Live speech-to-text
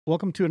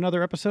Welcome to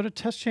another episode of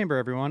Test Chamber,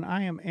 everyone.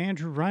 I am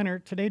Andrew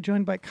Reiner, today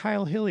joined by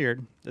Kyle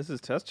Hilliard. This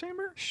is Test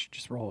Chamber? Shh,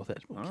 just roll with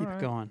it. We'll All keep right.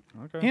 it going.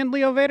 Okay. And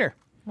Leo Vader.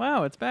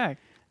 Wow, it's back.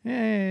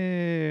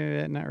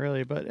 Hey, not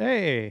really, but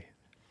hey,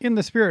 in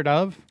the spirit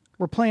of,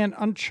 we're playing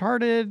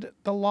Uncharted: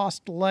 The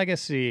Lost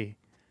Legacy,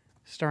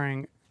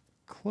 starring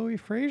Chloe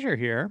Fraser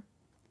here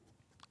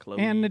Chloe.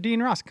 and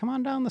Nadine Ross. Come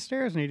on down the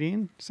stairs,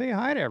 Nadine. Say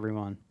hi to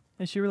everyone.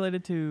 Is she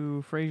related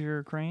to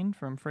Fraser Crane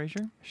from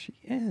Frasier? She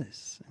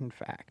is, in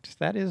fact.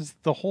 That is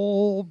the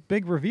whole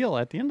big reveal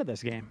at the end of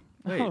this game.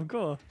 Wait. Oh,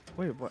 cool.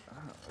 Wait, what?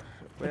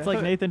 Wait, It's I like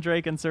thought- Nathan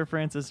Drake and Sir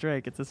Francis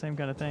Drake. It's the same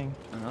kind of thing.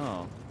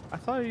 Oh. I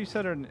thought you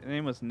said her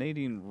name was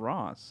Nadine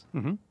Ross.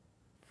 Mm-hmm.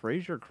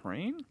 Fraser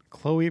Crane?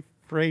 Chloe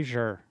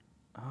Fraser.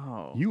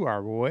 Oh. You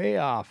are way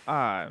off.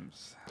 I'm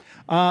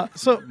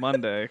So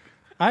Monday.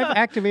 I've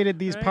activated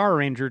these Right. Power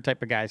Ranger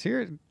type of guys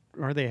here,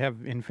 or they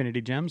have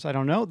infinity gems. I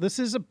don't know. This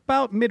is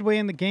about midway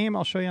in the game.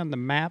 I'll show you on the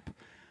map.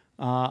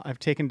 I've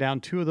taken down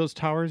 2 of those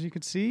towers you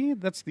could see.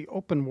 That's the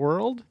open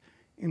world,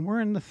 and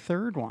we're in the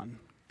 3rd one,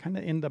 kind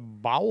of in the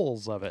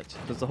bowels of it.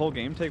 Does the whole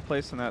game take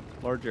place in that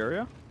large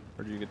area?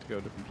 Or do you get to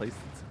go different places?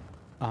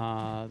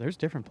 There's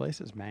different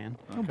places, man.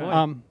 Oh,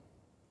 boy.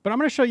 But I'm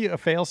going to show you a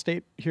fail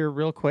state here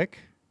real quick.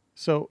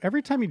 So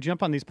every time you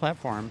jump on these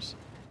platforms,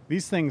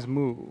 these things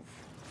move.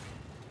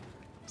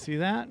 See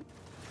that?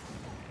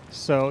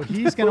 So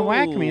he's going to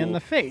whack me in the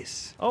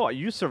face. Oh,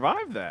 you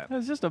survived that. That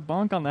was just a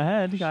bonk on the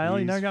head, Kyle.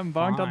 You never She's gotten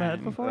bonked on the head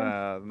fine. before?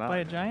 Not, By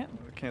a giant?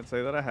 I can't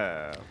say that I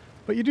have.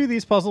 But you do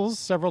these puzzles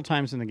several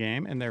times in the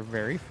game, and they're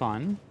very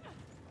fun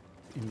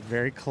and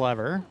very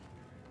clever.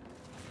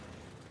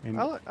 And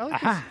I like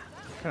aha!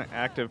 kind of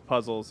active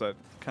puzzles that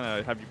kind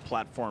of have you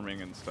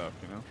platforming and stuff,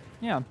 you know?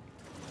 Yeah.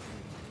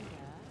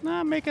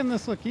 Not making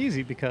this look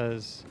easy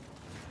because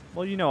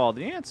Well, you know all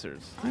the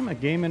answers. I'm a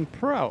gaming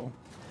pro.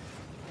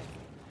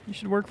 You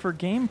should work for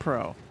Game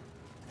Pro.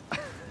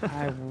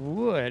 I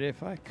would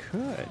if I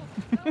could.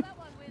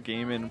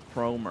 Game in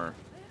Promer.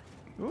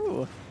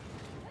 Ooh.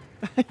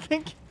 I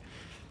think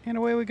And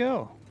away we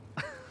go.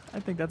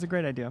 that's a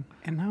great idea.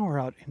 And now we're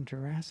out in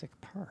Jurassic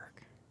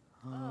Park.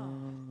 I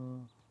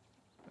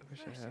wish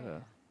I had a...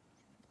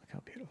 Look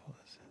how beautiful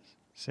this is.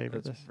 Savor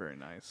That's this. very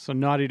nice. So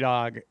Naughty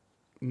Dog,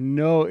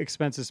 no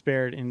expenses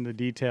spared in the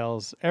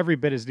details. Every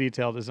bit as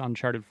detailed as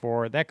Uncharted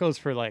 4. That goes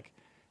for like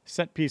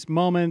set piece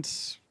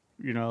moments,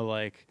 you know,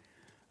 like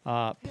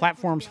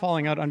platforms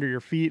falling out under your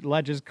feet,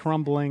 ledges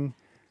crumbling,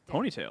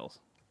 Ponytails.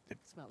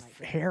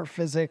 hair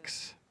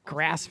physics,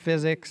 grass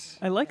physics.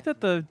 I like that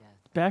the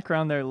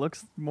background there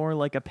looks more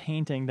like a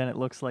painting than it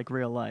looks like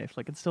real life.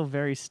 Like, it's still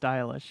very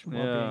stylish while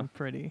Yeah. being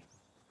pretty.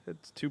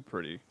 It's too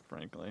pretty,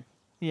 frankly.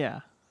 Yeah.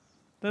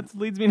 That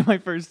leads me to my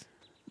first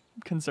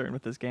concern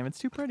with this game. It's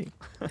too pretty.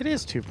 It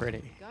is too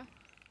pretty.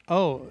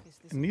 Oh,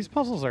 and these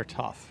puzzles are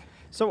tough.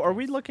 So are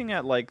we looking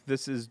at like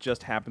this is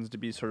just happens to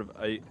be sort of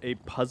a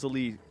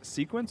puzzly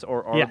sequence,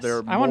 or are Yes,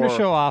 there more? I wanted to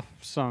show off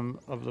some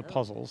of the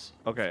puzzles.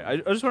 Okay, I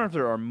just wonder if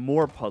there are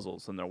more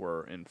puzzles than there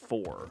were in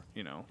 4,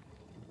 you know,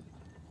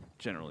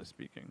 generally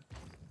speaking.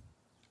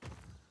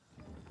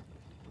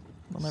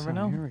 We'll never So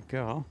know. Here we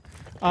go.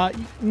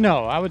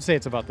 No, I would say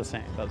it's about the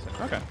same. That's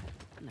it. Okay.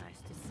 Nice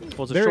to see you.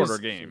 Well, it's a There shorter is-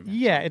 game.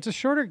 Yeah, it's a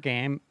shorter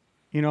game.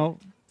 You know,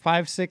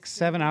 5, 6,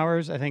 7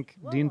 hours. I think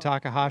Dean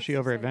Takahashi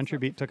over at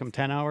VentureBeat took him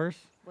 10 hours.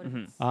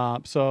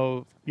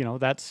 So, you know,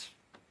 that's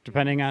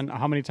depending on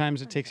how many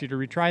times it takes you to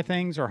retry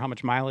things or how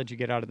much mileage you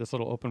get out of this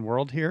little open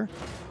world here.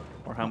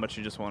 Or how much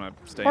you just want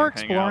to stay Or and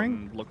hang out exploring.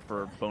 and look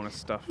for bonus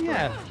stuff. for-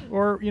 Yeah.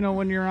 Or, you know,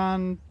 when you're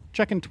on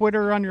checking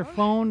Twitter on your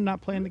phone,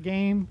 not playing the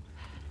game,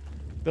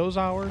 those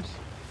hours.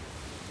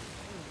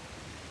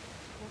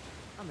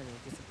 I'm a little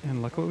disappointed.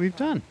 And look what we've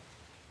done.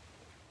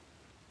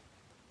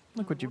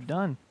 Look what you've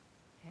done.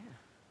 Yeah.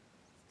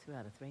 2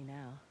 out of 3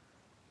 now.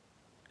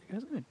 You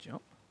guys gonna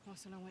jump?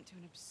 Ursula went to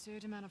an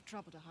absurd amount of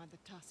trouble to hide the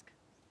tusk.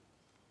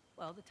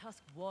 Well, the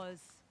tusk was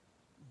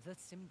the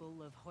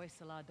symbol of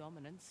Hoysala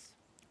dominance.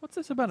 What's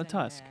this about a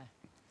representing tusk? their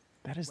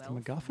That is the wealth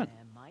and MacGuffin.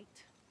 their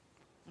might.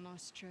 A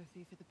nice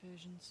trophy for the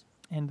Persians.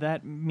 And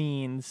that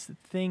means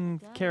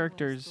thing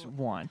characters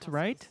want,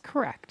 right?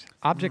 Correct.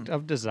 Object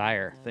of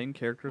desire. Thing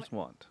characters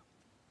want.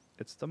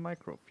 It's the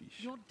microfiche.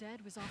 Your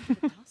dad was after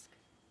the tusk?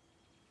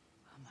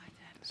 Oh, my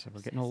dad was So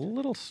we're getting a obsessed.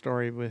 little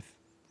story with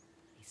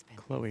He spent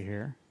Chloe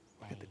here.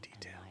 Look at the day and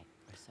detail. night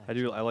I do.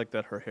 researching I like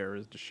that her hair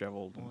is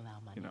disheveled all and,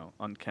 our money you know,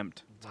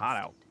 unkempt. It's hot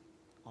out. wasted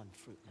on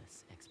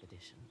fruitless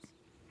expeditions.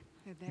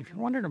 Heard that If you're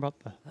one. wondering about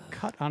the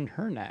cut on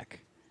her neck,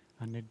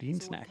 on So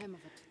Nadine's what neck, came of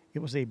it? it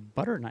was a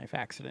butter knife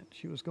accident.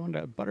 She was going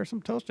to butter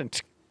some toast and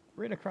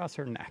right across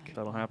her neck.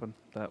 That'll happen.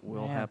 That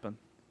will Man. happen.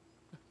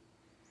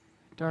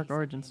 Dark He sent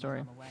origin me story.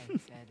 on the way. He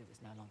said it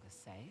was no longer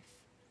safe.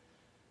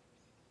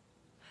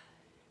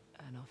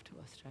 And off to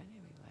Australia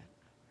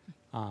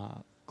we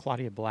went.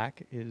 Claudia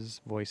Black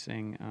is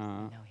voicing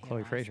here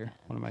Chloe I Fraser, stand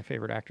one of my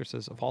favorite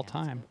actresses of on all the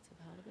time. outskirts of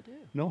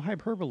Harbour. No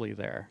hyperbole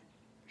there.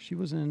 She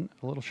was in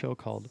a little show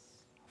called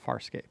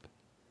Farscape,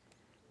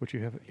 which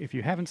you have. If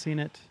you haven't seen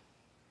it,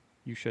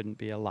 you shouldn't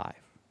be alive.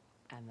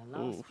 And the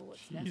last Ooh,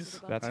 sports jeez. lesson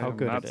about That's I how have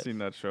good not it is. seen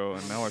that show,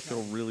 and now I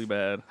feel really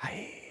bad.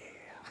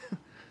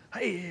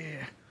 Hey.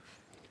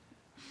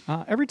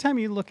 Every time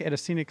you look at a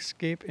scenic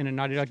escape in a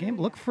Naughty Dog game,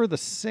 look for the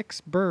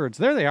 6 birds.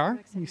 There they are.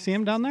 You see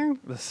them down there?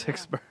 The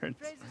 6 birds. Phrase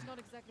is not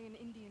exactly an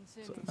Indian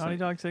surname. Naughty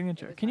Dog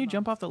signature. Can you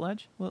jump off the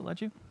ledge? Will it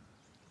let you?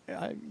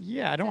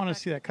 Yeah, I don't want to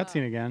see that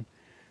cutscene again.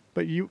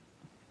 But you,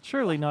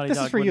 Surely Naughty This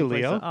is Dog for you,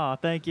 wouldn't place Leo. it. Oh,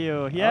 thank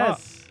you.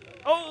 Yes.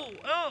 Oh,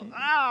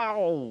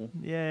 ow!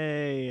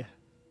 Yay.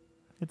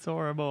 It's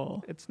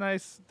horrible. It's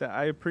nice that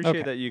I appreciate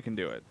Okay. that you can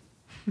do it.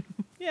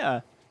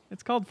 Yeah.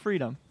 It's called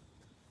freedom.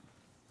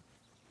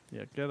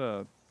 Yeah, get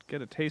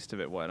a taste of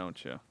it, why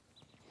don't you?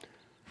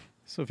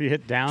 so if you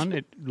hit down,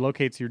 it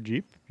locates your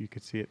Jeep. You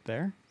could see it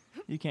there.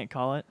 You can't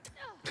call it.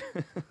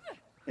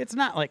 It's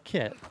not like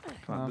Kit.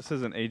 Come on, this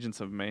isn't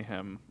Agents of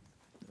Mayhem,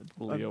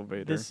 Leo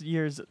Vader. This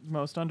year's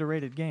most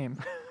underrated game.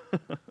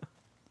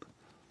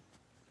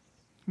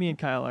 Me and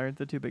Kyle are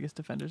the 2 biggest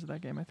defenders of that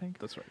game, I think.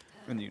 That's right,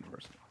 in the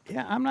universe.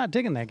 Yeah, I'm not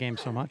digging that game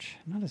so much.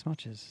 Not as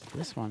much as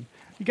this one.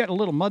 You got a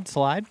little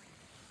mudslide.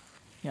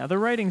 Yeah, the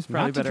writing's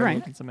probably Not to better in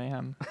drink. Agents of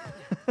Mayhem.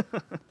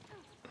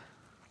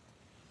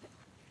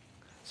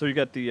 So you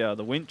got the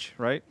winch,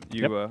 right?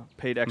 You Yep.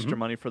 paid extra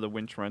money for the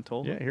winch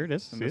rental. Yeah, here it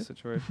is. In See this it?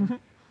 situation.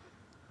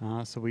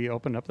 So we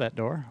opened up that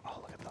door. Oh,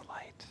 look at the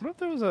light. What if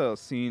there was a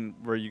scene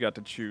where you got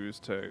to choose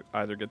to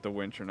either get the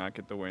winch or not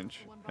get the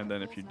winch, and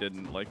then if you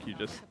didn't, like, you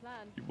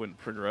wouldn't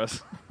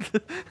progress?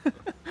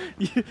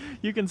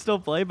 You can still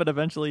play, but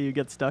eventually you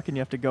get stuck and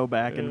you have to go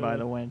back and buy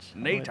the winch.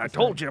 you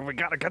we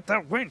gotta get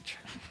that winch.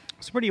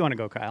 So where do you want to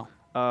go, Kyle?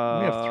 We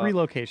have 3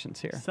 locations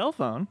here. Cell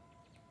phone.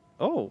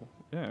 Oh,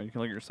 yeah, you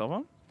can look at your cell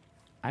phone.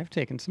 I've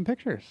taken some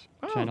pictures,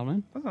 Oh,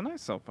 gentlemen. That's a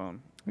nice cell phone.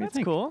 What do you That's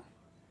think? cool.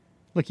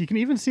 Look, you can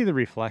even see the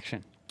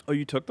reflection. Oh,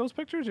 you took those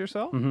pictures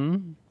yourself?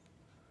 Mm-hmm.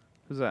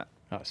 Who's that?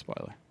 Oh,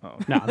 spoiler. Oh.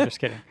 No, I'm just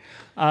kidding.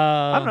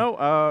 I don't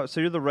know.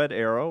 So you're the red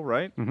arrow,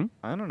 right? Mhm.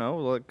 I don't know.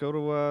 Like, go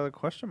to the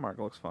question mark.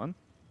 Looks fun.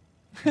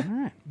 All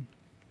right.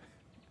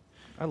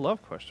 I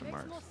love question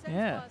marks.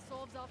 Yeah.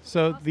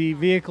 So the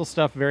vehicle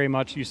stuff, very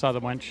much. You saw the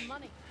winch.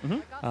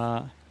 Very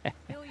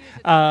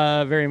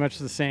much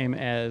the same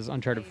as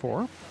Uncharted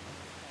 4.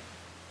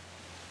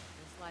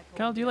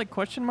 Kyle, do you like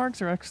question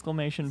marks or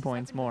exclamation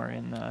points more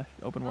in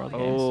open world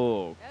games?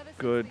 Oh,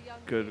 good.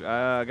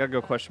 Gotta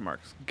go question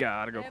marks.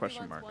 Gotta go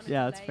question marks.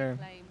 Yeah, that's fair.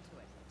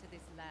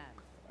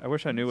 I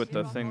wish I knew what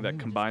the thing that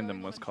combined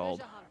them was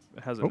called.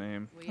 It has a Oh.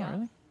 name. Oh, really?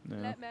 Yeah.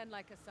 Let men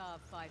like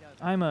Assad fight over.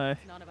 I'm a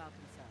It's none of our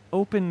concern.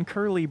 open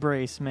curly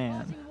brace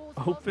man. Fighting wars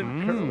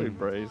Open curly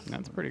brace.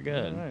 That's pretty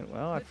All good. right.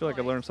 Well, I feel like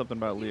I learned something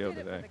about You Leo did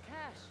it for today. the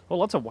cash. Oh,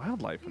 lots of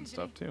wildlife and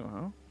stuff too,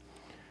 huh?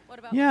 What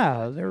about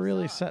Yeah, the they're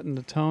really Assad? setting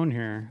the tone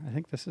here. I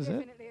think this is it.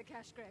 Definitely a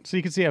cash grab. So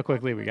you can see how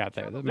quickly we got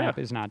there. The map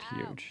Yeah. is not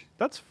huge.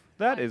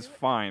 That is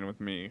fine with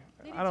me.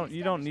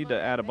 You don't need to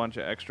add a bunch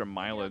of extra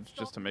mileage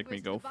just to make me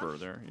go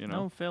further, you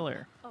know? No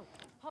filler. Oh,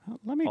 hop.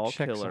 Let me All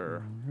check killer.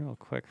 something real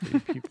quick for you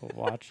people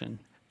watching.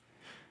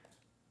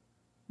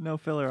 No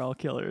filler, all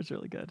killer is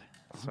really good.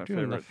 That's my I'm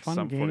doing the favorite fun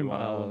Sum game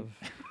 41 album.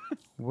 of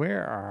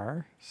where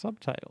are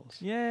subtitles?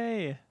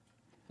 Yay.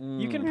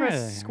 You can Yeah.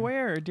 press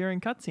square during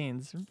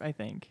cutscenes, I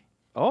think.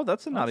 Oh,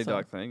 that's a Naughty Also-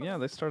 Dog thing. Yeah,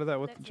 they started that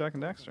with Jack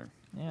and Daxter.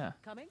 Yeah.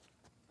 Coming?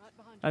 Right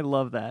behind you. I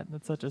love that.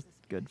 That's such a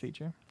good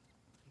feature.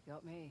 You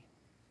got me.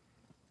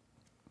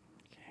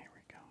 Okay, here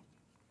we go.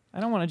 I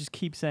don't want to just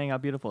keep saying how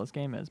beautiful this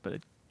game is, but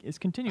it is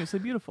continuously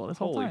beautiful this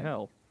whole Holy time.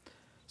 hell!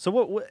 So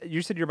what?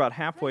 You said you're about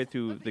halfway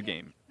through the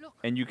game,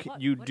 and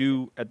you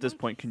do at this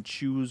point can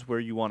choose where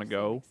you want to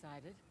go.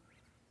 Excited.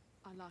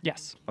 I like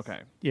Yes. monkeys.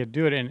 Okay. Yeah,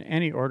 do it in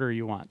any order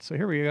you want. So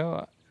here we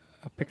go.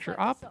 A picture Looks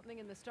like op. there's something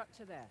in the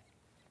structure there.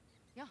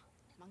 Yeah,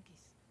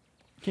 monkeys.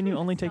 Can you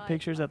only take Side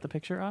pictures at the monkey.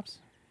 picture ops?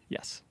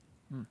 Yes.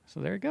 So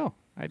there you go.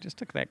 I just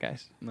took that,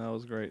 guys. That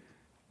was great.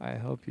 I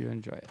hope you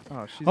enjoy it.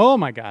 Oh, she's. Oh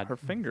my God. Her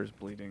finger's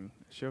bleeding.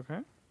 Is she okay?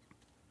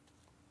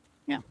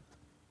 Yeah.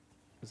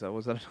 Was that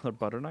another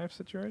butter knife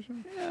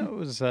situation? Yeah, it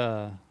was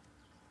a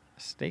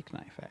steak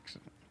knife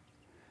accident.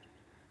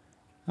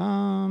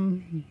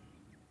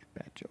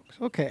 Bad jokes.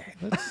 Okay,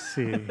 let's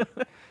see.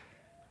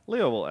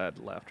 Leo will add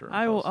laughter. in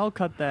post. I'll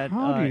cut that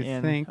How do you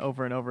in think-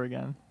 over and over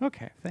again.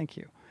 Okay, thank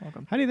you.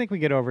 Welcome. How do you think we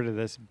get over to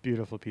this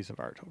beautiful piece of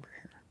art over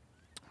here?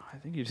 I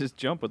think you just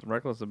jump with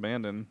reckless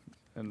abandon,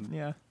 and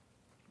Yeah.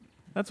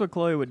 That's what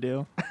Chloe would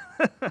do.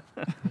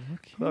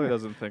 Chloe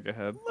doesn't think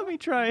ahead. Let me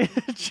try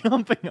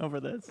jumping over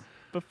this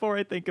before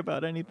I think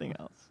about anything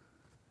else.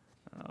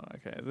 Oh,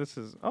 okay. This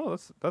is. Oh,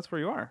 that's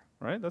where you are,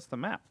 right? That's the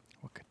map.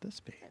 What could this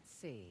be? Let's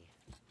see.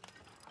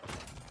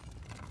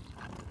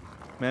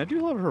 Man, I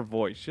do love her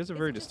voice. She has a Is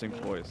very it just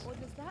distinct me, voice. Or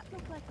does that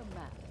look like a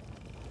map?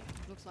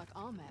 Looks like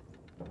our map.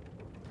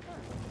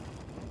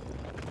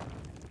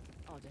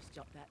 I'll just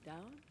jot that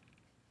down.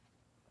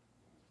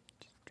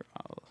 Just draw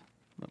a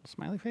little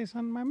smiley face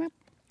on my map.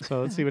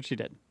 So let's see what she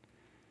did.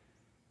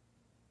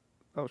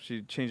 Oh,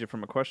 she changed it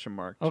from a question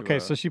mark. to Okay,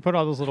 a- so she put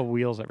all those little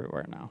wheels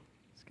everywhere now.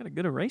 It's got a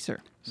good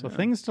eraser. So Yeah.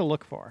 things to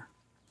look for.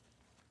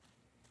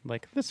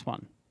 Like this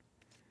one.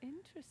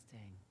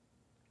 Interesting.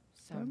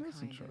 That Some is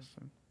kind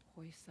interesting. of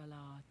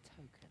Hoysala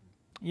token.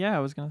 Yeah, I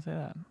was gonna say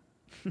that.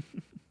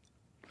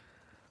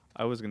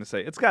 I was gonna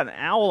say it's got an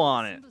owl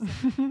on it.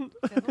 Symbols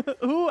of symbols?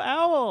 Ooh,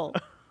 owl!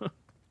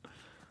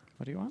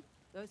 What do you want?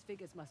 Those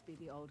figures must be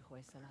the old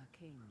Hoysala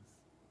kings.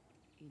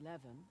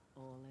 11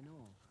 all in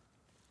all.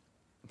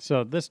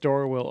 So this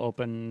door will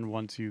open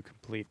once you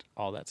complete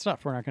all that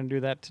stuff. We're not going to do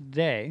that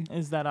today.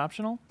 Is that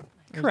optional? Or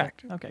is that-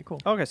 Correct. Okay, cool.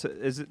 Okay, so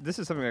this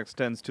is something that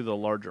extends to the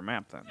larger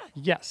map then.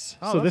 Yes.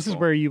 Oh, So that's this is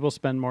cool. where you will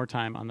spend more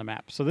time on the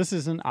map. So this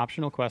is an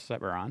optional quest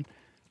that we're on.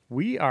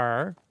 We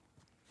are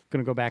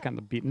going to go back on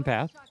the beaten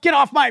path. Get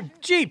off my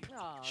Jeep!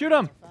 Oh, Shoot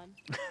 'em. fun.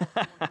 Shitting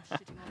all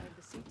over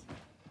the seat.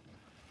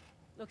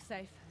 Looks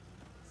safe.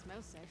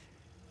 Smells safe.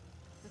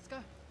 Let's go.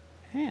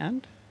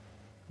 And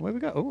away we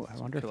go. Oh, I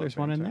wonder if Kill there's that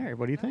one in thing, there.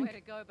 What do you Nowhere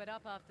think? to go but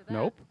up after that.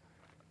 Nope.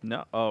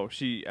 No. Oh,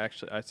 she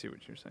actually. I see what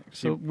you're saying.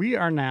 So we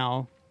are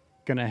now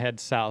going to head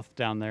south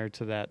down there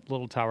to that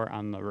little tower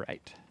on the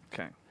right.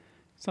 Okay.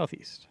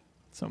 Southeast.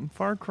 Some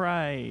Far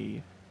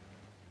Cry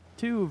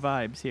 2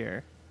 vibes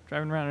here.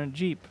 Driving around in a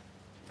Jeep.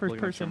 First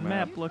Looking at person your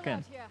map map. looking.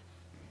 Out here.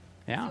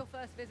 Yeah. Your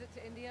first visit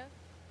to India?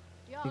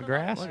 Yeah, The I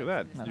grass? Look at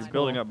that. This That's You're time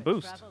building off, up but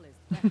boost. Travel is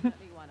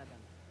definitely one of them.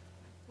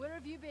 Where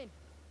have you been?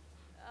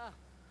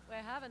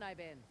 Where haven't I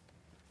been?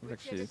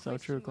 Actually, So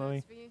true, Question Chloe.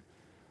 words for you.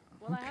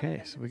 Well, I haven't Okay,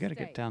 been so to we the got to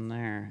get States. down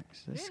there.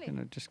 Is this Really? going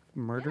to just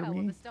murder Yeah, well,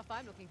 me? the stuff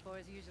I'm looking for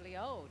is usually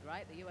old,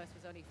 right? The U.S.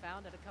 was only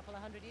founded a couple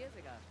of hundred years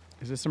ago.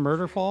 Is this a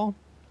murder fall?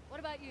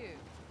 What about you?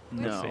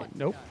 No. Where do you Let's see. want to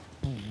Nope.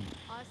 go?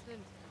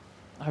 Iceland.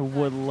 I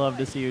would love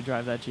to see you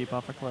drive that Jeep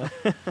off a cliff.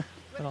 If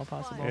at all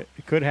possible. It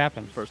could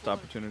happen. First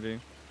opportunity.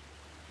 And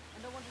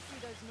I want to see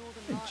those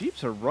northern Man, lights.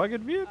 Jeeps are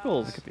rugged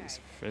vehicles. Look at these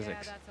Yeah,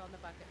 physics. that's on the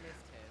bucket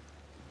list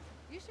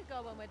too. You should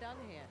go when we're done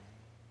here.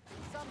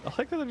 I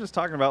like that they're just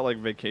talking about like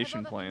Have vacation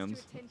other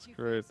plans. things to attend to It's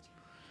great. first.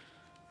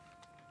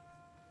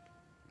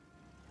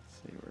 Let's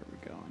see where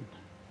we're going.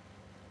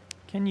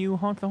 Can you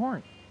honk the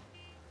horn?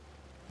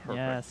 Perfect.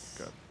 Yes.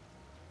 Good.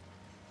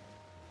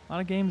 A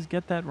lot of games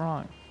get that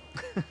wrong.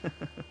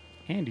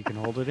 And you can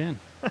hold it in.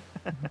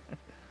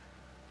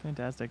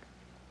 Fantastic.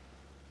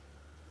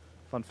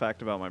 Fun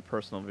fact about my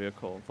personal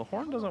vehicle: the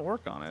horn doesn't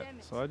work on it. Damn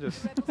it. So I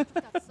just, The rebels took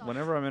that side.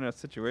 whenever I'm in a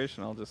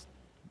situation, I'll just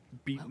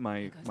beat Well, my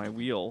there goes my nothing.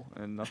 wheel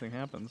and nothing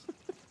happens.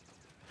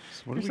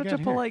 So what You're do we such got a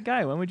here? polite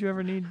guy. When would you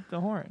ever need the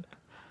horn?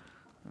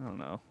 I don't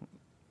know.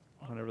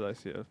 Whenever I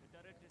see a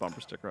bumper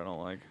sticker I don't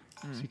like.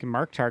 So you can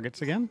mark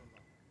targets again.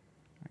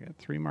 I got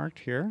 3 marked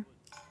here.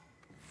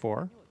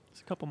 4.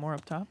 There's a couple more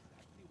up top.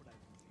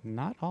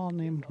 Not all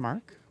named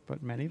Mark,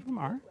 but many of them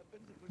are.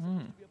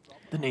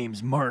 The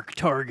name's Mark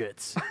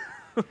Targets.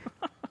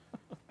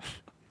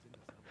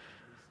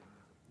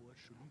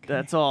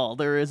 That's all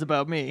there is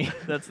about me.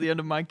 That's the end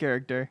of my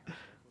character.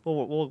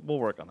 We'll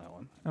work on that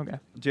one. Okay.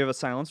 Do you have a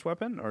silenced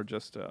weapon or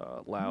just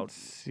loud Let's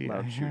see,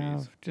 loud I shooties?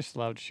 have just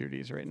loud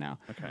shooties right now.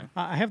 Okay.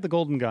 I have the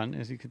golden gun,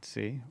 as you can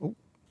see. Oh,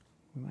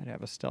 we might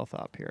have a stealth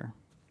op here.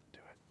 Do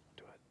it.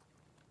 Do it.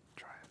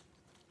 Try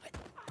it.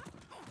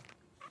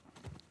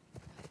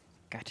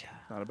 Gotcha.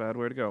 Not a bad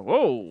way to go.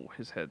 Whoa,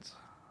 his head's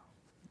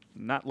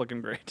not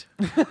looking great.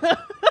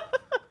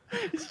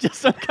 He's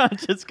just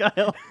unconscious,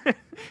 Kyle.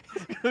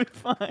 He's gonna be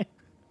fine.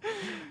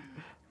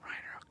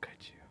 Reiner, how could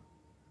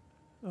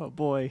you? Oh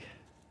boy.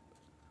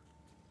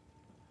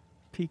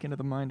 Peek into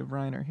the mind of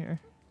Reiner here.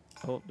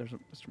 Oh, there's a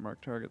Mr.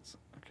 Mark Targets.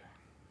 Okay.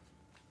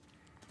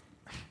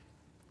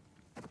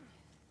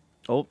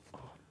 Oh,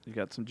 you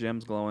got some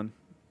gems glowing.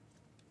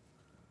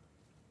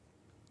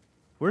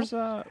 Where's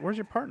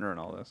your partner in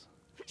all this?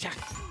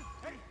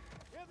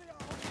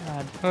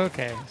 God.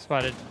 Okay,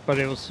 spotted, but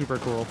it was super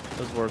cool. It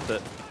was worth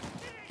it.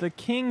 The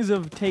kings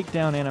of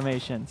takedown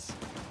animations.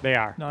 They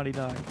are. Naughty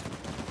Dog.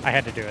 I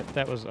had to do it.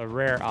 That was a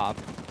rare op.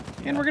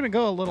 And we're going to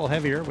go a little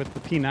heavier with the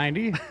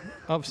P90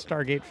 of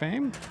Stargate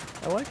fame.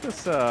 I like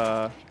this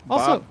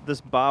Also-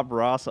 Bob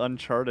Ross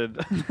Uncharted.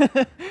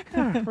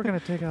 Yeah, we're gonna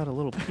take out a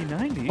little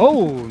P90.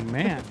 Oh,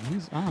 man,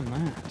 who's on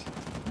that?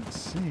 Let's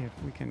see if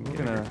we can we're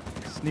get gonna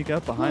a sneak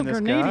up behind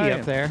this little guy. grenade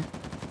up there.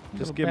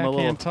 Just Little give him a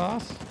little backhand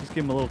toss. Just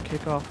give him a little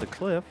kick off the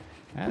cliff.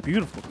 That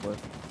Beautiful cliff.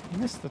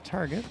 missed the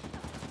target.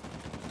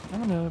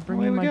 I'm gonna bring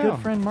Away in we my go. good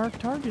friend Mark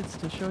Targets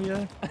to show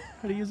you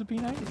how to use a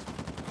P90.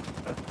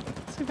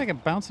 Let's see if I can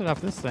bounce it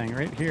off this thing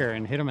right here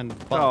and hit him in the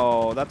butt.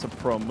 Oh, that's a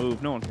pro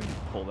move. No one can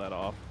pull that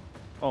off.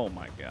 Oh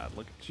my God!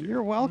 Look at you.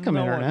 You're welcome,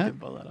 No one Internet. can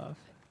pull that off.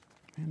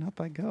 And up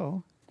I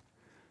go.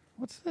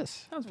 What's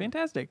this? That was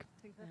fantastic.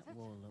 That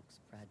wall looks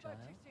fragile.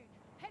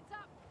 Heads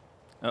up.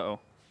 Uh-oh.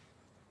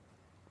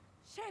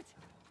 Shit.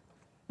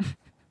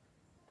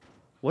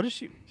 What is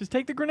she? Just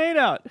take the grenade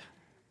out.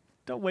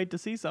 Don't wait to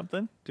see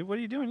something. Dude, what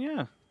are you doing?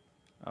 Yeah.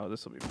 Oh,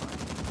 this will be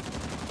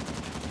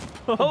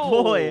fine.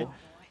 Oh boy.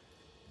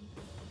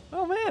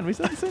 Oh man, we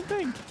said the same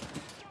thing.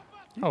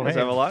 You Oh, guys hey.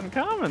 have a lot in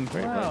common.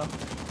 Wow.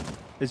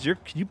 Can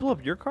you blow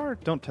up your car?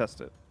 Don't test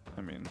it.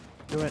 I mean,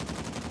 Do it.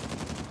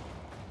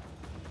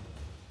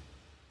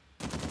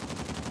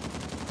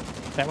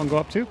 That one go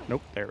up too?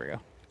 Nope. There we go.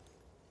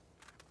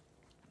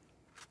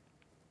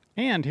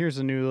 And here's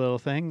a new little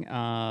thing,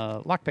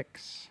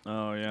 lockpicks.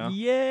 Oh yeah.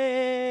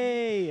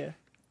 Yay!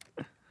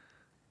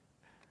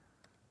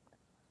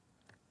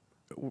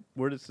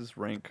 Where does this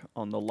rank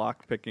on the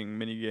lock picking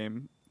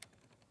minigame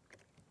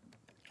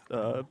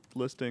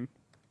listing?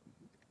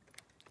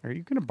 Are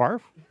you gonna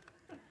barf?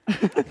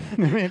 I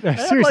mean,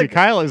 seriously,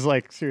 Kyle is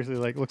like seriously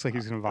like looks like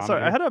he's gonna vomit.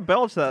 Sorry, I had a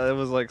belch that it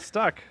was like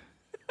stuck.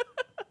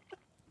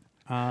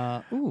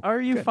 Ooh, Are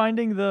you good.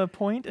 finding the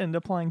point and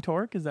applying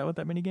torque? Is that what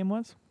that minigame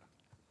was?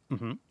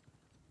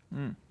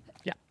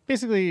 Yeah,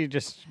 basically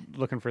just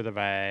looking for the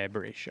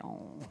vibration.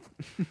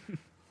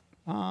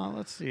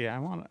 Let's see. I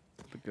want to.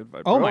 The good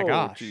vibe. Oh my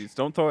gosh. Jeez,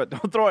 don't throw it!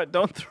 Don't throw it!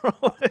 Don't throw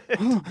it!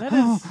 That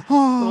is. For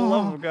the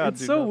love of God,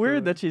 It's do so not do weird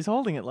it. that she's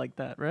holding it like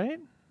that, right?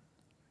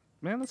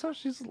 Man, that's how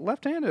she's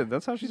left-handed.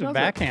 That's how she She's does a it.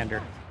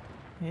 backhander.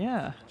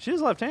 Yeah.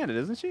 She's left-handed,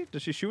 isn't she?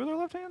 Does she shoot with her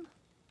left hand?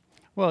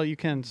 Well, you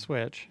can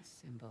switch.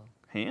 Symbol.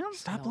 Hands?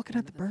 Stop Not looking one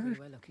at the of three bird.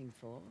 we're looking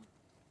for,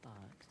 but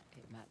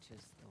it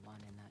matches the one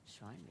in that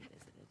shrine we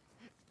visited.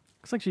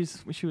 Looks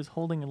like she was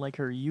holding like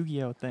her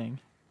Yu-Gi-Oh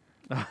thing.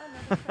 Another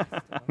trust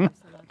store,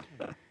 Ursula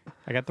King.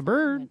 I got the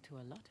bird. Went to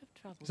a lot of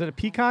trouble Is it a to hide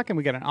peacock and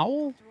we got an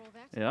owl? After all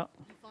that, Yeah.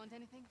 you find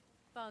anything?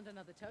 Found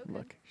another token.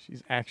 Look,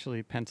 she's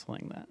actually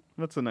penciling that.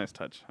 That's a nice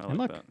touch. I And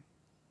like look. that.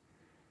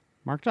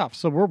 Marked off.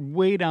 So we're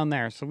way down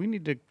there. So we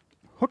need to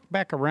hook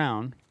back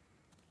around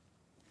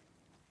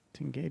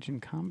to engage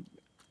in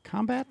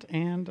combat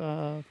and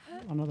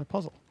another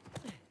puzzle.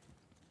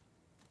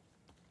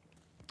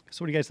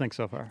 So what do you guys think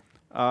so far?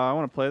 I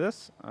want to play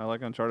this. I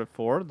like Uncharted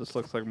 4. This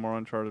looks like more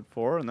Uncharted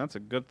 4, and that's a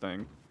good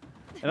thing.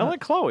 And I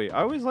like Chloe.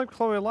 I always liked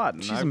Chloe a lot.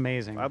 And She's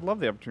amazing. I'd love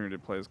the opportunity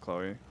to play as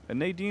Chloe. And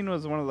Nadine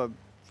was one of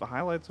the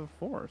highlights of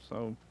 4,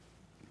 so...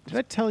 Did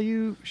I tell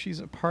you she's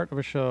a part of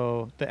a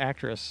show, the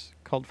actress,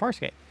 called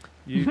Farscape?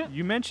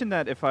 You mentioned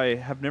that if I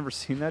have never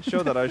seen that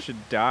show, that I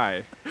should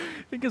die. I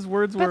think his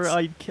words were,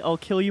 I'll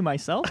kill you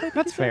myself. I think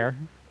That's he said. fair.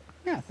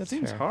 Yeah, that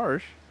Seems fair.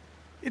 harsh.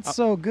 It's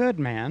so good,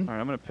 man. All right,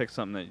 I'm going to pick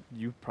something that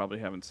you probably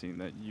haven't seen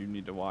that you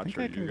need to watch Think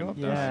or I can you're go going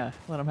to up die. Yeah,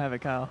 let him have it,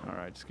 Kyle. All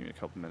right, just give me a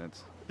couple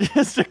minutes.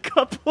 Just a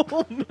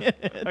couple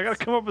minutes. I got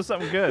to come up with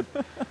something good.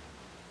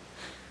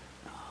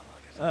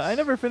 I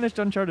never finished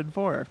Uncharted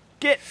 4.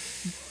 Get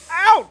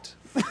out!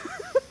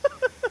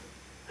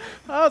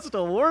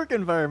 Hostile work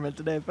environment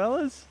today,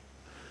 fellas.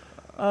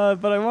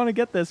 But I want to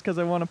get this because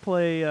I want to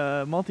play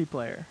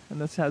multiplayer,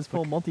 and this has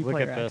full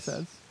multiplayer at this.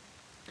 access.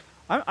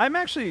 I'm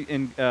actually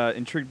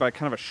intrigued by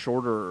kind of a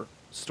shorter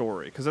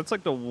story because that's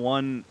like the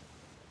one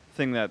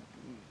thing that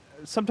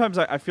sometimes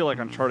I feel like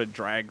Uncharted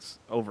drags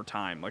over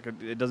time. Like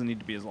it doesn't need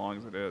to be as long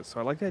as it is. So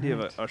I like the idea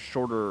of a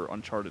shorter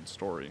Uncharted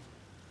story.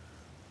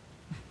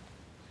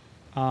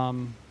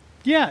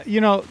 Yeah, you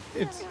know,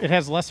 it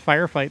has less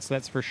firefights,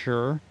 that's for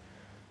sure.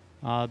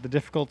 The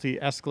difficulty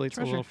escalates a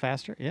Treasure. little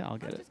faster. Yeah, I'll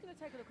get I'm it. just going to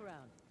take a look around.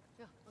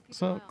 Yeah, I'll keep an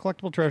So eye out.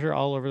 collectible treasure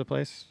all over the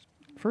place.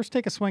 First,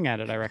 take a swing at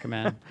it, I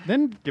recommend.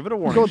 Then Give it a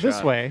warning go shot.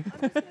 this way, I'm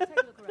just going to take a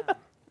look around.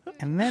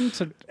 and then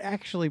to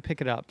actually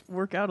pick it up,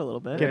 Work out a little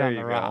bit. get There on you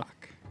the go.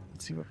 rock.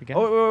 Let's see what we got.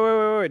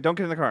 Oh wait! Don't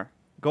get in the car.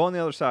 Go on the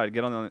other side.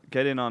 Get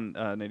in on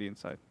Nadine's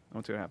side. I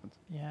want to see what happens.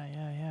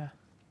 Yeah.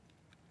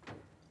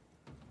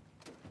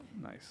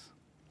 Nice.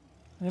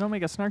 They don't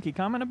make a snarky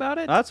comment about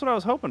it? That's what I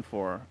was hoping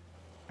for.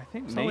 I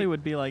think Sully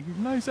would be like,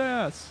 nice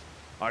ass.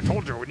 I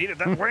told you we needed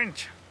that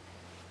winch.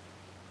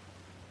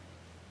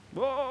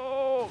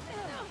 Whoa!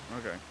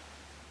 Okay.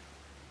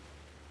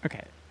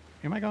 Okay,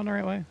 am I going the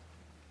right way?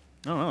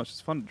 I don't know. It's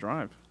just fun to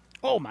drive.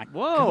 Oh my!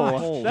 Whoa,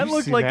 gosh. that Did you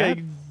looked see like that?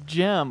 a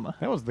gem.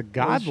 That was the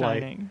that was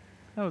godlike. shining.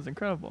 That was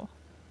incredible.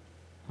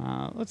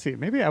 Let's see.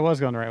 Maybe I was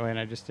going the right way, and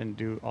I just didn't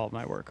do all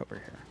my work over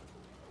here.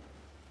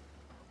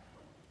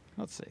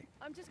 Let's see.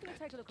 I'm just going to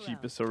take a look Jeep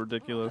around. is so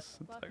ridiculous.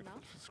 Bye It's for like, now.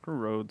 screw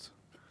roads.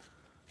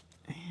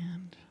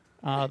 And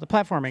the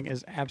platforming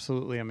is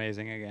absolutely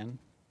amazing again.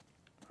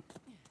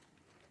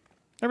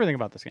 Everything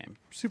about this game,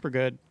 super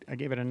good. I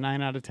gave it a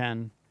 9 out of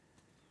 10.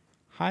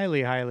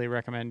 Highly, highly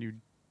recommend you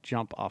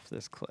jump off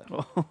this cliff.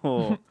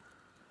 Oh.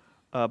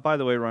 By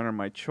the way, Reiner,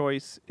 my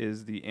choice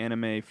is the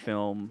anime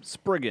film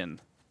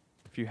Spriggan.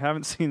 If you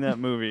haven't seen that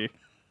movie,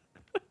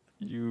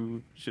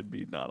 you should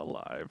be not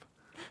alive.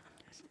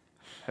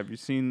 Have you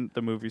seen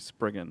the movie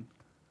Spriggan?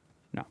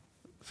 No.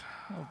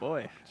 Oh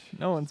boy,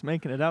 no one's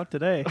making it out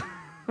today.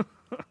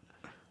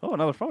 Oh,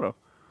 another photo.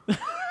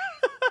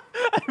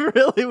 I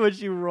really wish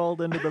you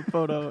rolled into the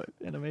photo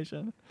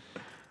animation.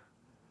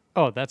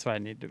 Oh, that's what I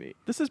need to be.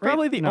 This is Right,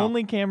 probably the no.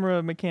 only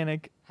camera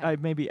mechanic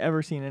I've maybe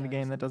ever seen in a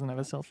game that doesn't have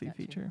a selfie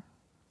feature.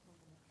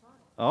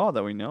 Oh,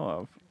 that we know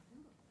of.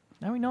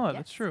 Now we know it. Yes,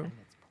 That's true. and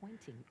it's pointing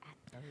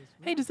at those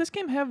Hey, does this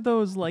game have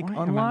those like Why am I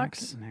not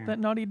unlocks getting there? that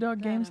Naughty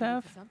Dog games Glad I'm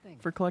have for something.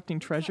 for collecting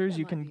treasures?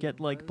 You can get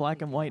like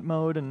black and white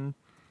mode and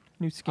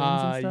new skins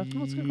and stuff. Oh,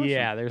 that's a good question.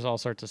 Yeah, there's all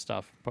sorts of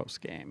stuff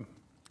post game.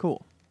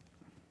 Cool.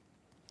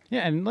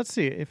 Yeah, and let's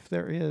see if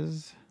there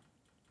is.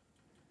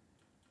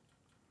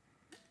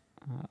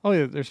 Oh,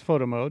 yeah, there's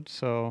photo mode.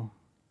 So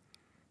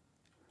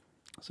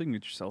So you can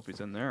get your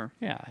selfies in there.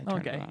 yeah, I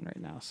turned Okay. it on right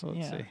now. So let's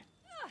Yeah. see.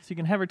 So you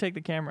can have her take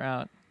the camera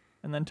out.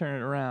 and then turn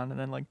it around and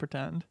then like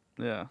pretend.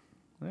 Yeah.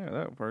 Yeah,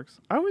 that works.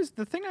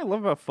 The thing I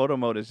love about photo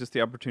mode is just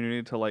the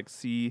opportunity to like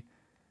see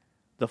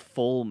the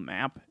full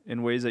map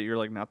in ways that you're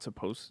like not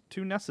supposed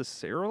to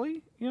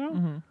necessarily, you know?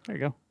 Mm-hmm. There you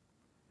go.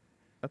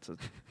 That's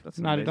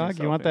Naughty amazing Dog,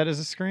 stuff, you want yeah. that as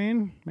a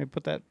screen? Maybe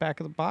put that back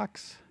of the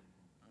box.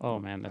 Oh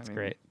man, that's I mean,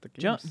 great. the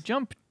Jump, game's-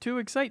 jump to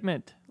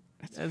excitement.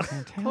 That's As Chloe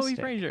fantastic.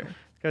 Fraser.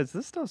 Guys,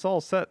 this stuff's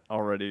all set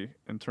already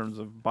in terms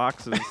of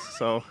boxes.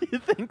 So You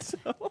think so?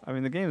 I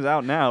mean, the game's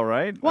out now,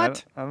 right?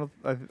 What?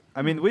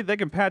 I mean, they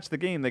can patch the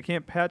game. They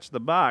can't patch the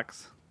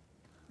box.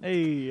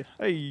 Hey.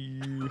 Hey.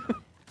 All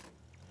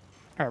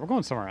right, we're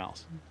going somewhere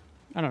else.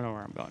 I don't know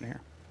where I'm going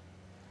here.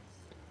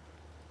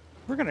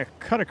 We're gonna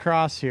cut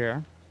across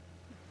here,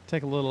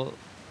 take a little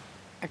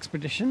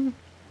expedition,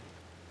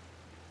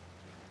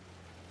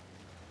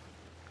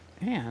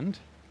 and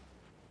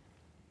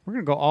we're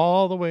gonna go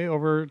all the way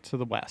over to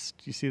the west.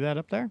 You see that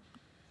up there?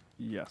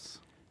 Yes.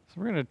 So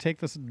we're gonna take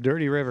this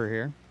dirty river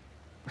here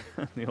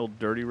The old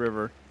dirty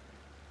river.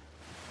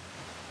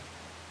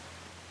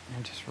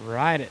 and just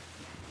ride it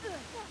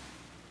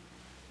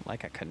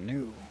like a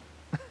canoe.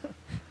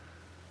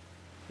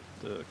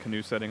 The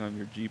canoe setting on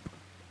your Jeep.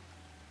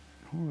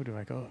 Oh, do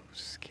I go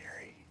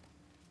scary?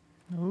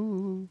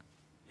 Ooh.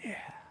 Yeah,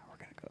 we're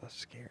gonna go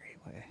scary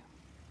way.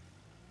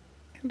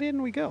 And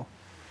in we go.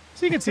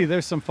 So you can see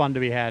there's some fun to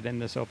be had in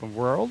this open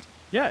world.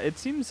 Yeah, it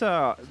seems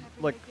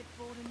like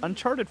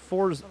Uncharted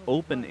 4's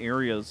open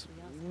areas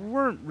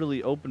weren't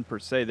really open per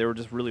se. They were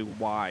just really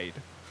wide,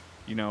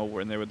 you know,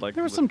 when they would like.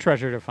 There was some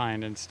treasure to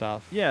find and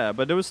stuff. Yeah,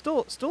 but it was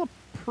still a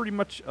pretty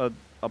much a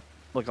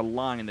like a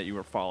line that you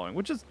were following,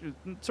 which is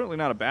certainly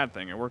not a bad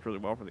thing. It worked really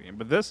well for the game.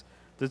 But this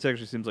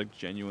actually seems like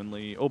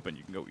genuinely open.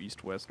 You can go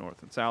east, west, north,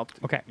 and south.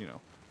 Okay. You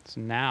know. So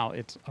now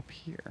it's up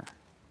here.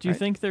 Do you Right.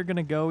 think they're going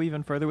to go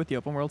even further with the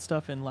open world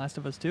stuff in Last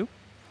of Us 2?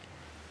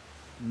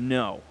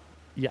 No.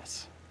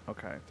 Yes.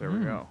 Okay. There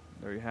we go.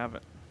 There you have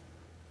it.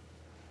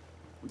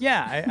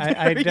 Yeah,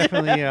 I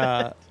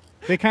definitely.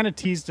 They kind of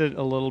teased it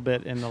a little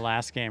bit in the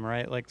last game,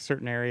 right? Like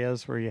certain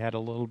areas where you had a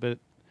little bit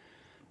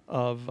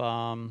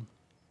of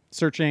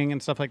searching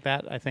and stuff like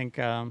that. I think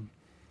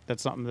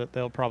that's something that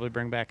they'll probably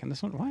bring back in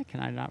this one. Why can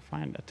I not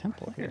find a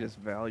temple I here? just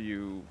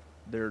value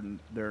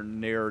their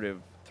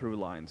narrative through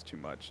lines too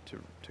much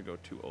to go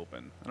too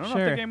open. I don't know if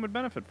Sure. the game would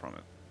benefit from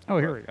it. Oh,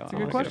 here we go. That's a I'll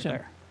good look it up question.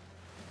 there.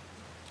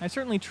 I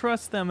certainly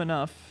trust them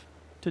enough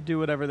to do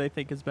whatever they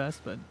think is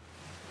best, but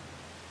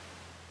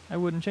I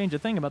wouldn't change a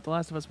thing about The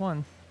Last of Us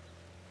 1.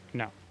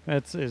 No,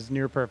 that's as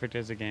near perfect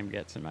as a game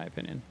gets, in my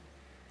opinion.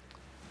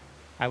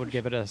 I would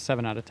give it a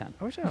 7 out of 10.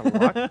 I wish I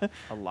had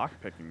a lock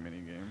picking mini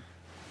game.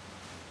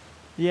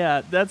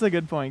 Yeah, that's a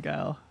good point,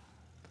 Kyle.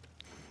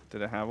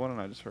 Did it have one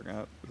and I just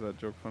forgot? Is that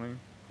joke funny?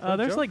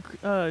 There's joke?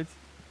 like,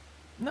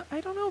 no,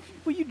 I don't know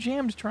if you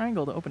jammed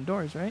triangle to open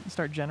doors, right? And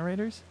start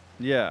generators.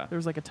 Yeah, There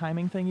was like a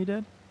timing thing you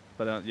did.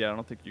 but I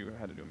don't think you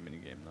had to do a mini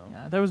game though.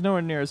 Yeah, that was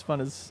nowhere near as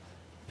fun as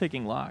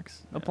picking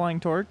locks. Yeah. Applying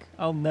torque,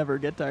 I'll never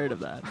get tired of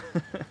that.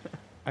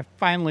 I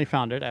finally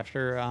found it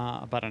after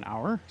about an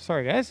hour.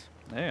 Sorry, guys.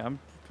 Hey,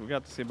 we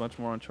got to see a bunch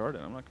more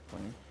Uncharted. I'm not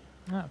complaining.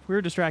 We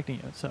were distracting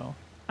you, so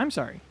I'm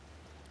sorry.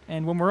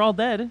 And when we're all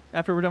dead,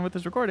 after we're done with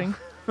this recording,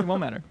 it won't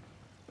matter.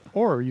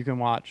 Or you can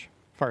watch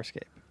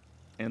Farscape.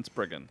 And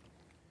Spriggan.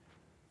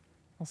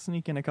 I'll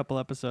sneak in a couple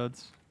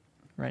episodes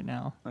right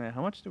now. Oh, yeah,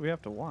 how much do we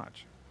have to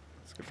watch?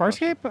 That's a good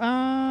question.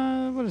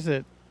 Farscape, what is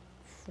it?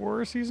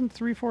 4 seasons,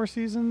 4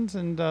 seasons,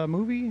 and a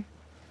movie?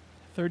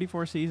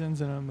 34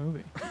 seasons in a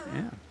movie.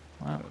 Yeah.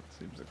 Wow. That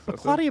seems excessive. But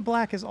Claudia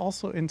Black is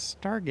also in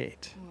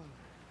Stargate,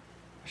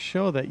 a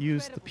show that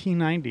used the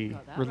P90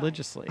 Got that right.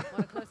 religiously. Want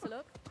a closer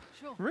look?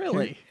 Sure.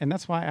 Really? And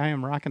that's why I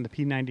am rocking the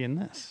P90 in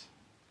this.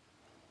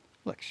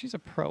 Look, she's a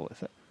pro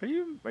with it.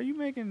 Are you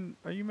making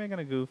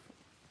a goof,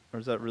 or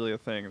is that really a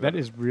thing? That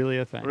is really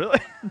a thing. really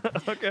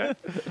okay.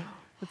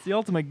 It's the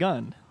ultimate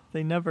gun.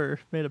 They never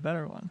made a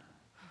better one.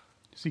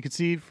 So you can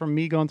see from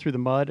me going through the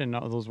mud and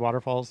all those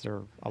waterfalls,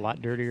 they're a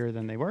lot dirtier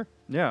than they were.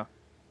 Yeah.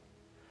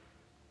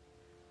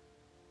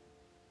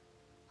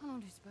 How long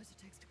do you suppose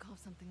it takes to carve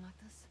something like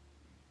this?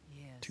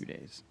 Years. 2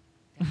 days.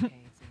 Decades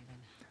even.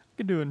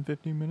 Could do it in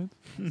 15 minutes.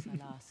 Yes,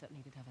 Salah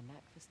certainly did have a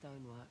knack for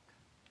stonework.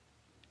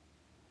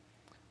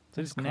 It's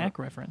a just knack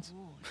reference.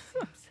 Oh, it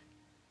seems.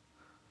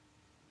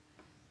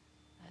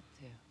 That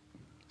too.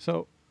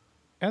 So,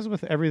 as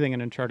with everything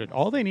in Uncharted,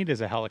 all they need is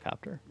a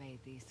helicopter. Made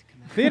these to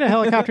come out. If they had a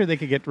helicopter, they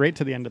could get right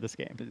to the end of this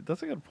game.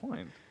 That's a good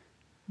point.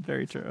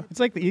 Very true. It's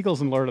like the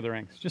Eagles in Lord of the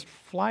Rings. Just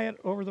fly it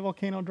over the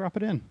volcano, drop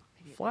it in.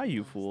 Fly,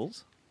 you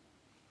fools.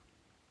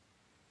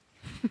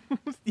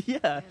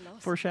 Yeah,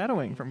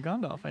 foreshadowing from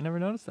Gandalf. I never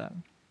noticed that.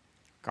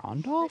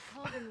 Gondalf? The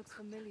carving looks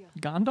familiar.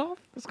 Gandalf?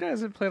 This guy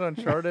hasn't played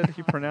Uncharted.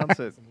 He pronounced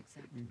it Isn't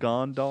exact.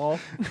 Gondalf.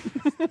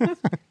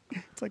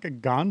 It's like a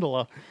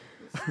gondola.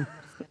 What does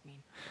that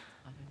mean?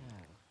 I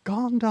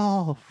don't know.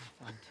 Gondalf.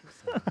 Found 2 sons.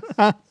 So let's head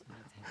back out.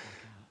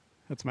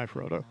 That's my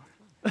Frodo.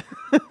 Last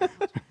one.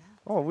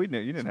 Oh, we knew.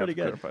 You didn't have to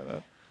pretty good.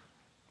 clarify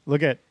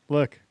that.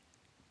 Look.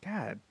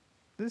 God.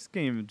 This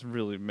game is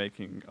really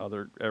making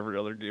every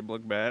other game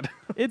look bad.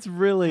 It's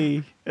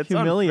really It's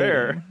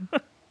humiliating.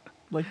 unfair.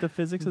 Like the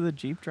physics of the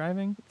Jeep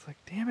driving. It's like,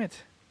 damn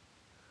it.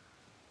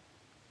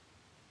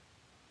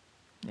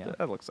 Yeah.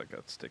 That looks like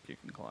a stick you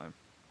can climb.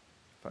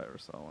 If I ever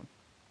saw one.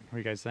 What do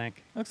you guys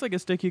think? Looks like a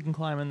stick you can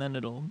climb and then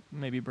it'll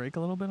maybe break a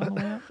little bit on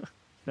the way up.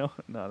 No,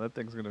 that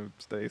thing's gonna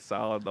stay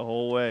solid the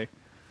whole way.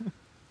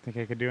 Think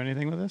I could do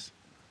anything with this?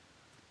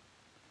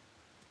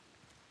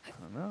 I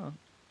don't know.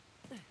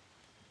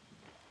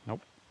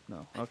 Nope.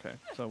 No. Okay.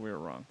 So we were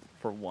wrong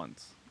for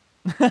once.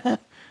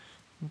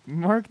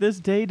 Mark this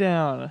day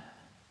down.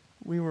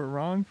 We were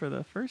wrong for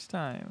the first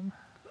time.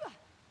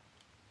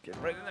 Get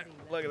right in there.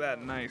 Look at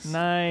that. Nice.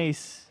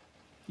 Nice.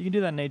 You can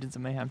do that in Agents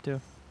of Mayhem too.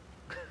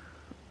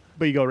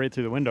 But you go right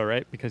through the window,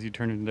 right? Because you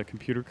turn it into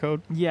computer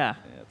code. Yeah.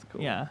 Yeah, that's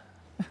cool. Yeah.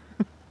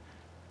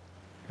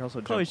 You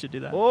also Chloe jump. should do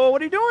that. Whoa!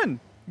 What are you doing?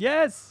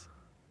 Yes.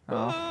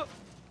 Oh.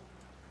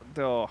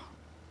 Oh.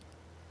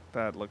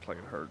 That looked like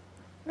it hurt.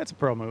 That's a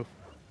pro move.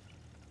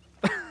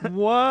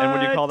 What? And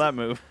what do you call that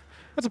move?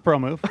 That's a pro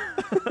move.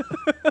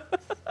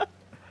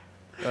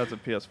 That's a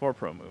PS4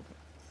 Pro move.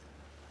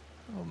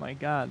 Oh my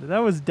god, that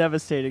was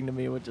devastating to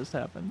me. What just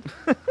happened?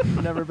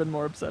 Never been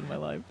more upset in my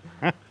life.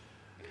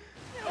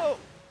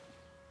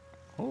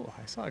 Oh,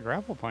 I saw a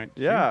grapple point.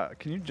 Yeah.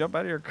 Can you jump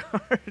out of your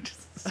car?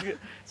 Just see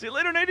you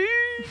later, Nadine.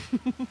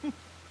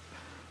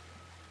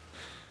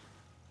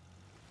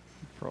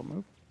 Pro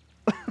move.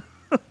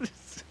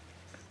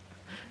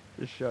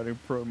 Just shouting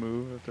pro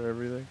move after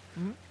everything.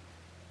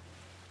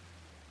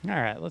 All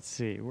right, let's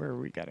see where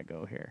we gotta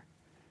go here.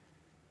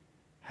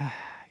 I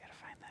gotta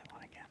find that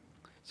one again.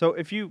 So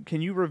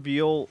can you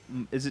reveal,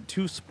 is it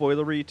too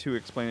spoilery to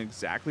explain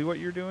exactly what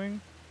you're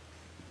doing?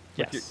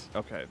 Like Yes.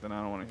 okay, then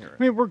I don't want to hear I it.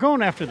 mean, we're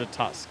going after the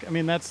tusk. I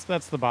mean, that's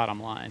the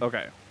bottom line.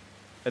 Okay.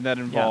 And that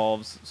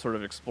involves sort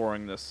of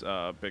exploring this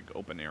big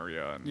open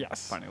area and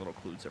Yes. finding little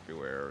clues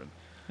everywhere. And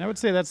I would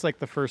say that's like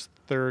the first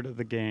third of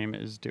the game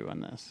is doing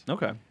this.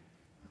 okay.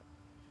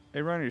 Hey,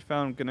 Reiner, you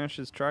found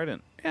Ganesh's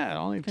trident. Yeah, it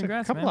only took a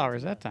Congrats, couple man.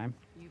 hours that time.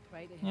 You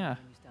pray to him Yeah.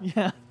 when you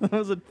start Yeah. feeling That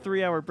was a low.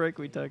 3-hour break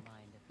we took.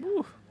 Woo.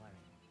 Remover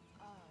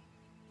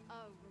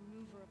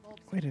of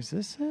obstacles. Wait, is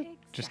this it?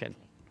 Just kidding.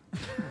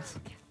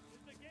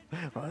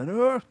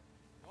 Reiner.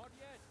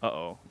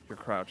 Uh-oh, you're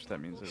crouched.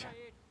 That means it.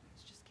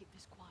 Let's just keep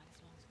this quiet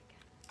as long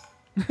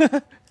as we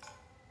can.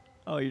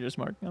 Oh, you're just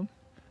marking them?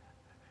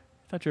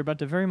 Thought you were about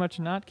to very much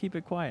not keep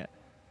it quiet.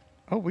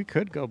 Oh, we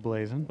could go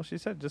blazing. Well, she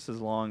said just as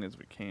long as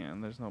we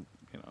can. There's no,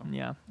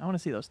 Yeah. I want to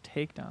see those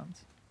takedowns.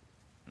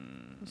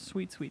 Those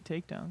sweet, sweet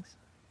takedowns.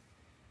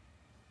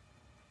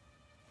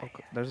 Oh,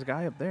 there's a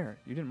guy up there.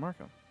 You didn't mark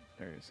him.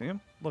 There, you see him?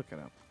 Look at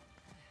him.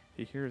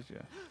 He hears you.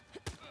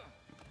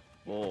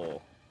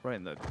 Whoa! Right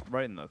in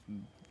the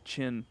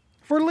chin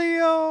For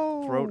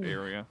Leo! throat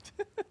area.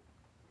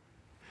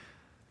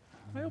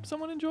 I hope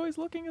someone enjoys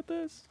looking at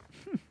this.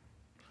 Let's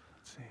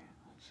see.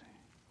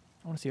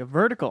 I want to see a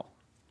vertical.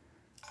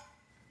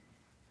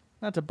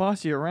 Not to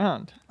boss you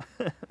around.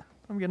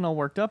 I'm getting all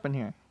worked up in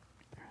here.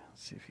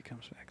 Let's see if he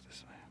comes back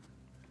this way.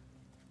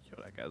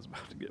 Yo, that guy's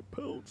about to get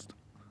pounced.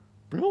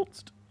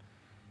 Briltzed.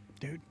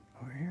 Dude,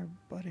 over here,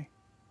 buddy.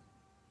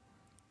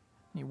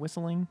 Any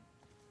whistling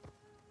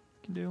you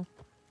can do?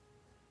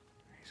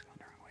 He's going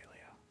the wrong way,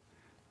 Leo.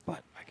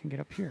 But I can get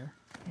up here.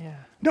 Yeah.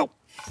 Nope!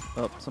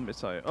 Oh, somebody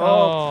saw you.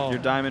 Oh. Your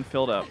diamond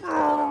filled up.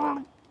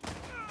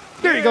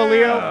 There you go,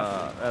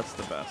 Leo! That's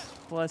the best.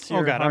 Bless your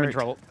Oh god, I'm in heart.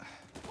 trouble.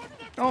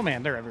 Oh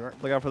man, they're everywhere.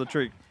 Look out for the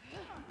tree.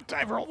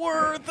 Dive roll.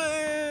 Worth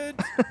it.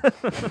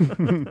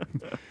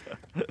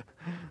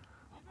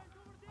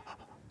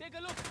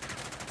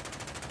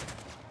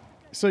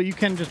 So you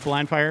can just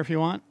blind fire if you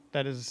want.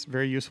 That is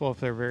very useful if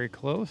they're very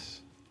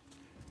close.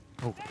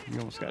 Oh, you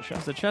almost got shot.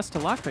 There's a chest to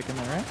lockpick in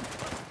there,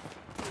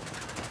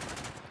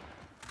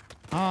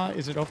 right?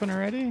 Is it open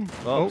already?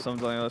 Oh,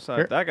 someone's on the other side.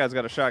 Here. That guy's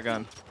got a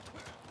shotgun.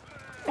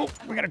 Oh,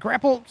 we got a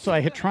grapple. So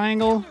I hit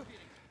triangle.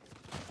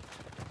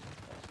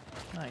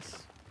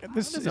 Nice.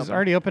 This It is is open.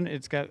 already open.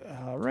 It's got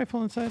a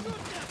rifle inside.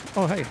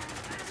 Oh, hey.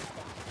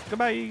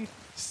 Goodbye.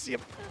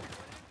 Yep.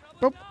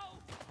 Oh,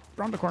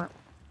 round the corner.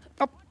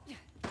 Up.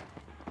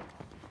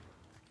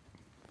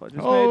 Fudge is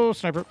Oh,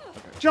 sniper.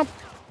 Jump.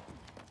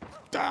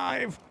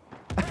 Dive.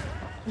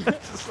 made.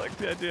 Just like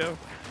the idea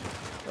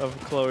of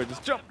Chloe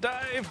just jump,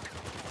 dive.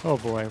 Oh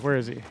boy, where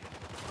is he?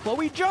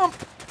 Chloe, jump!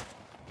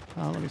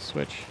 Let me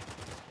switch.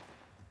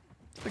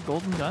 The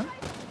golden gun?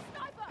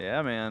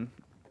 Yeah, man.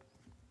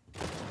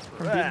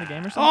 From beating the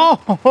game or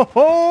something? Oh, ho,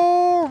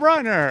 ho,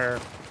 Reiner.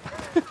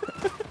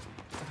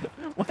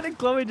 Why did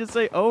Chloe just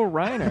say, oh,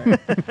 Reiner?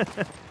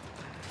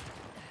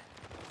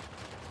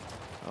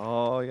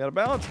 Oh, you got to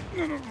balance.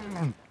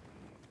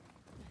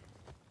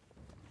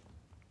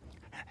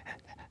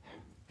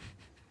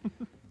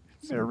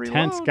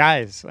 Intense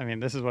guys. I mean,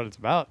 this is what it's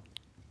about.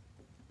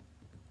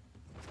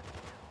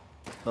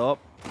 Oh,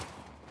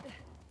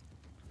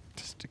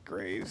 Just a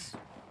graze.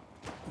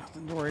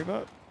 Nothing to worry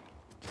about.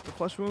 just a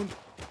flesh wound.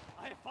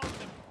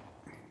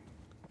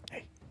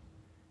 Hey.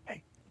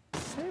 Hey.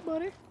 Hey,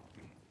 buddy.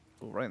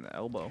 Oh, right in the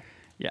elbow.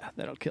 Yeah,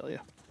 that'll kill you.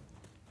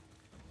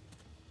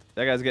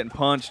 That guy's getting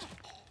punched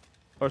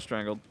or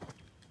strangled.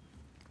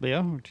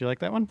 Leo, would you like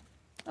that one?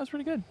 That was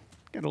pretty good.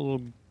 Got a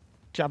little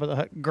Jabba the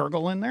Hutt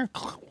gurgle in there.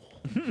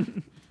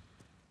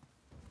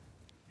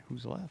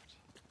 Who's left?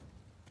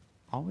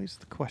 Always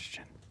the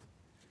question.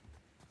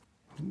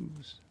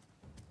 Who's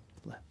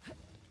left?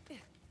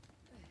 Let's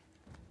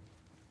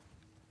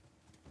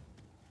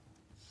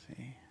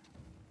see.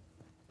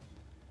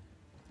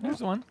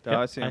 There's one. Oh, Yep,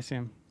 I see him. I see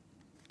him.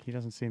 He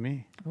doesn't see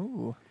me.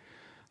 Ooh.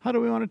 How do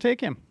we want to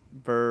take him?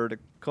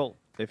 Vertical.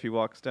 If he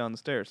walks down the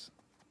stairs.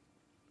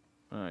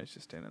 Oh, he's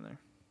just standing there.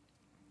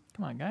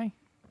 Come on, guy.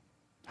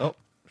 Oh,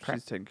 Crap.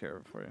 she's taking care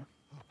of it for you.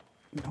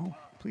 No,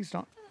 please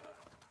don't.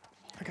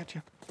 I got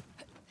you.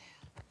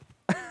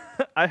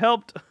 I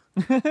helped.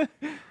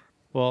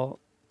 Well,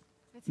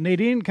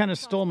 Nadine kind of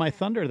stole my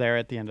thunder there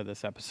at the end of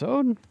this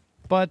episode,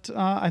 but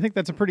I think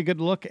that's a pretty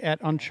good look at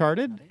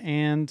Uncharted,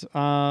 and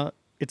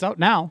it's out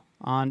now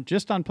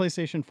just on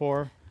PlayStation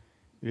 4.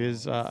 It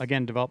is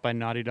again developed by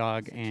Naughty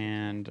Dog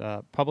and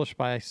published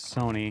by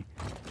Sony,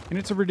 and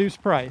it's a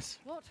reduced price.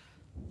 What?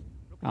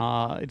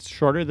 It's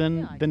shorter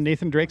than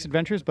Nathan Drake's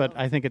Adventures, but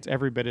I think it's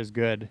every bit as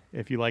good.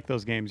 If you like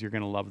those games, you're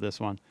going to love this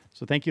one.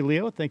 So thank you,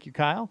 Leo. Thank you,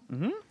 Kyle.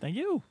 Thank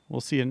you.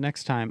 We'll see you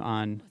next time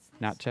on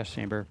not Chess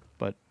Chamber,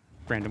 but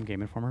Random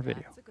Game Informer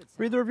video. That's a good sign.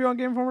 Read the review on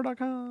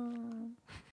GameInformer.com.